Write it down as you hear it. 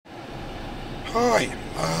Hi,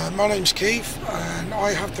 my name's Keith and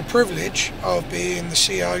I have the privilege of being the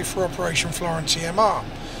CEO for Operation Florence EMR.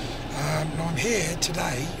 And I'm here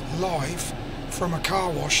today live from a car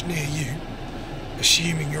wash near you,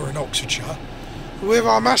 assuming you're in Oxfordshire, with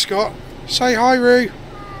our mascot. Say hi, Roo.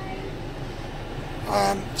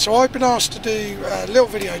 So I've been asked to do a little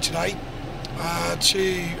video today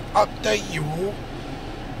to update you all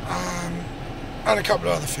and a couple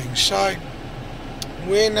of other things. So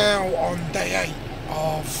we're now on day 8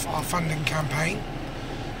 of our funding campaign,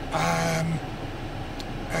 and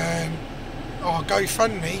our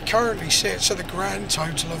GoFundMe currently sits at the grand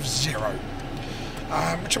total of 0,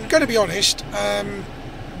 which I'm going to be honest,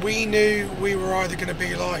 we knew we were either going to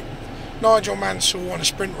be like Nigel Mansell on a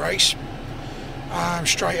sprint race,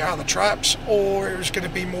 straight out of the traps, or it was going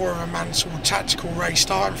to be more of a Mansell tactical race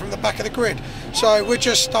starting from the back of the grid. So we're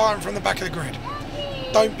just starting from the back of the grid.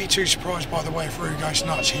 Don't be too surprised by the way if Roo goes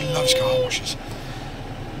nuts. He loves car washes.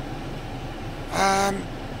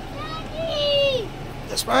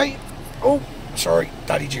 Yes, mate. Oh, sorry,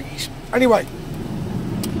 daddy duties. Anyway,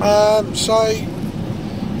 so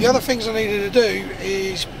the other things I needed to do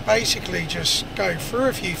is basically just go through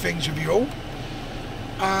a few things with you all.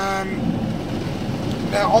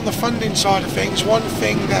 Now, on the funding side of things, one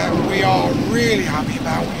thing that we are really happy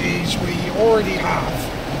about is we already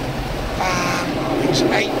have I think it's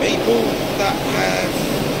 8 people that have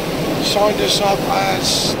signed us up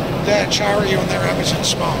as their charity on their Amazon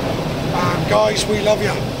Smart. Guys, we love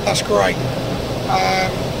you. That's great.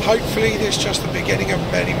 Hopefully this is just the beginning of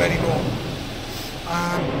many, many more.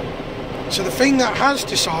 So the thing that has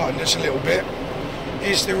disheartened us a little bit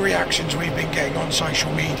is the reactions we've been getting on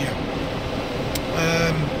social media.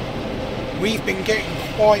 We've been getting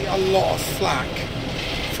quite a lot of flack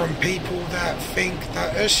from people that think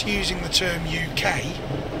that us using the term UK,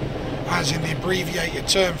 as in the abbreviated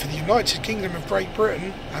term for the United Kingdom of Great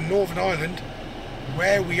Britain and Northern Ireland,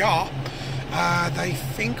 where we are, they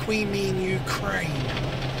think we mean Ukraine.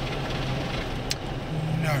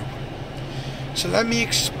 No. So let me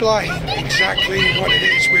explain exactly what it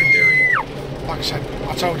is we're doing. Like I said,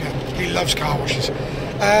 I told you, he loves car washes.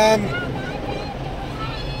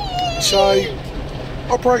 So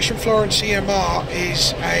Operation Florence EMR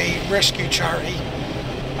is a rescue charity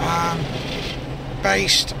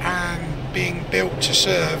based and being built to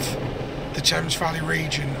serve the Thames Valley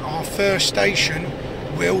region. Our first station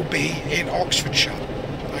will be in Oxfordshire.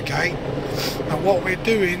 Okay, now what we're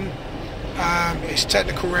doing is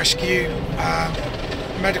technical rescue,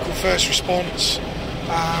 medical first response.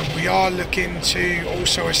 We are looking to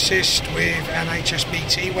also assist with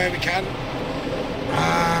NHSBT where we can,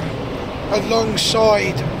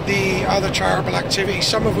 alongside the other charitable activities,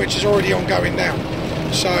 some of which is already ongoing now.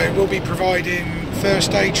 So we'll be providing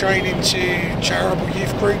first aid training to charitable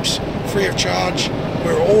youth groups free of charge.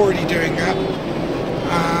 We're already doing that.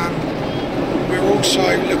 We're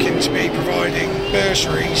also looking to be providing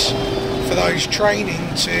bursaries for those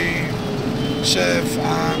training to serve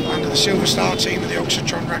under the Silver Star team of the Oxford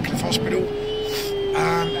John Ratcliffe Hospital,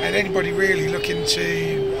 and anybody really looking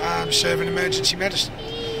to serve in emergency medicine.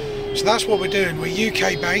 So that's what we're doing. We're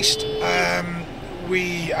UK based.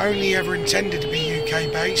 We only ever intended to be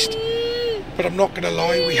UK based, but I'm not going to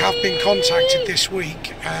lie, we have been contacted this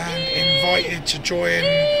week and invited to join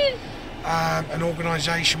an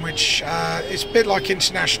organisation which is a bit like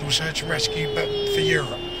International Search and Rescue but for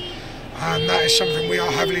Europe, and that is something we are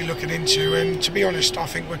heavily looking into, and to be honest I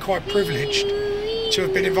think we're quite privileged to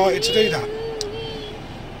have been invited to do that.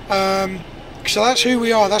 So that's who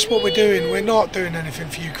we are, that's what we're doing. We're not doing anything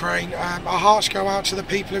for Ukraine. Our hearts go out to the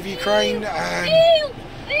people of Ukraine, and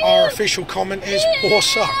our official comment is war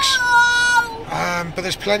sucks. But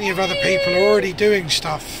there's plenty of other people already doing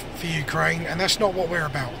stuff for Ukraine, and that's not what we're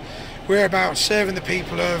about. We're about serving the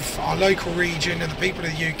people of our local region and the people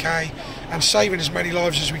of the UK and saving as many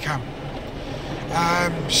lives as we can.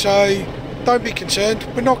 So don't be concerned,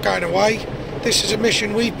 we're not going away. This is a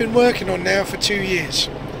mission we've been working on now for 2 years.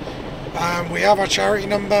 We have our charity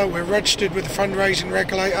number, we're registered with the fundraising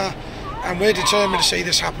regulator, and we're determined to see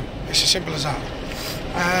this happen. It's as simple as that.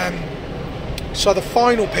 So the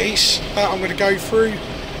final piece that I'm going to go through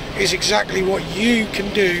is exactly what you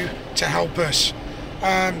can do to help us.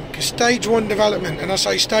 Stage 1 development, and I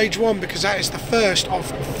say stage 1 because that is the first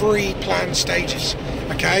of 3 planned stages.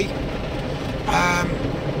 Okay,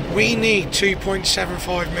 we need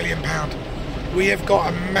 £2.75 million. We have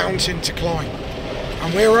got a mountain to climb,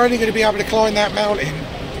 and we're only going to be able to climb that mountain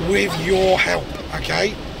with your help.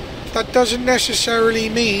 Okay, that doesn't necessarily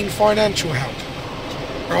mean financial help,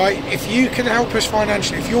 right? If you can help us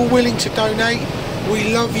financially, if you're willing to donate,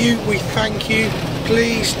 we love you, we thank you.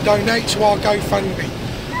 please donate to our GoFundMe.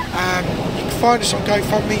 You can find us on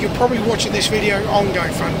GoFundMe. You're probably watching this video on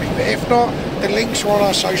GoFundMe, but if not, the links are on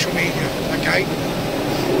our social media, okay?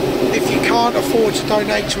 If you can't afford to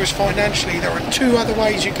donate to us financially, there are two other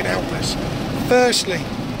ways you can help us. Firstly,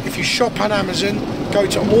 if you shop on Amazon, go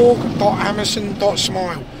to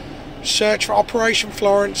org.amazon.smile. Search for Operation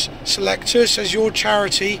Florence, select us as your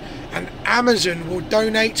charity, and Amazon will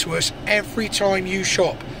donate to us every time you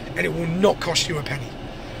shop, and it will not cost you a penny.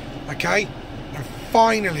 Okay? And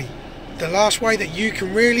finally, the last way that you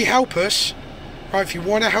can really help us, right, if you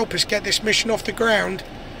want to help us get this mission off the ground,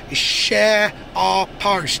 is share our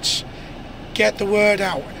posts. Get the word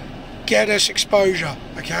out. Get us exposure,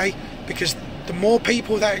 okay? Because the more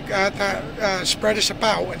people that spread us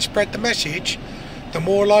about and spread the message, the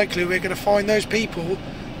more likely we're going to find those people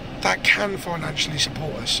that can financially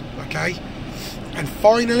support us, okay? And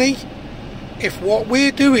finally, if what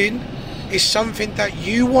we're doing is something that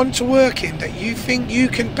you want to work in, that you think you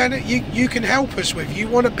can you can help us with, you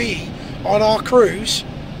want to be on our cruise,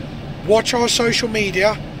 watch our social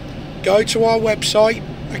media, go to our website,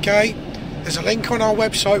 okay? There's a link on our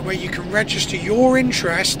website where you can register your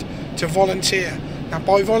interest to volunteer. Now,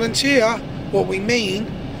 by volunteer, what we mean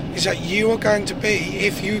is that you are going to be,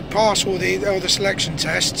 if you pass all the selection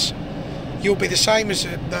tests, you'll be the same as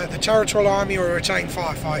the Territorial Army or a retained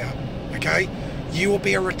firefighter, okay? You will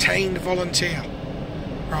be a retained volunteer,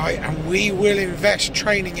 right? And we will invest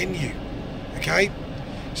training in you, okay?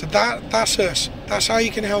 So that's us. That's how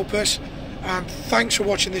you can help us. Thanks for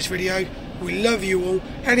watching this video. We love you all.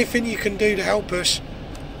 Anything you can do to help us,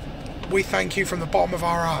 we thank you from the bottom of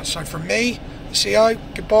our hearts. So from me, the CO,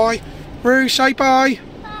 goodbye. Roo, say bye.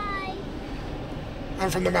 Bye.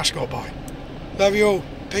 And from the mascot, bye. Love you all.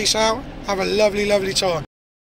 Peace out. Have a lovely, lovely time.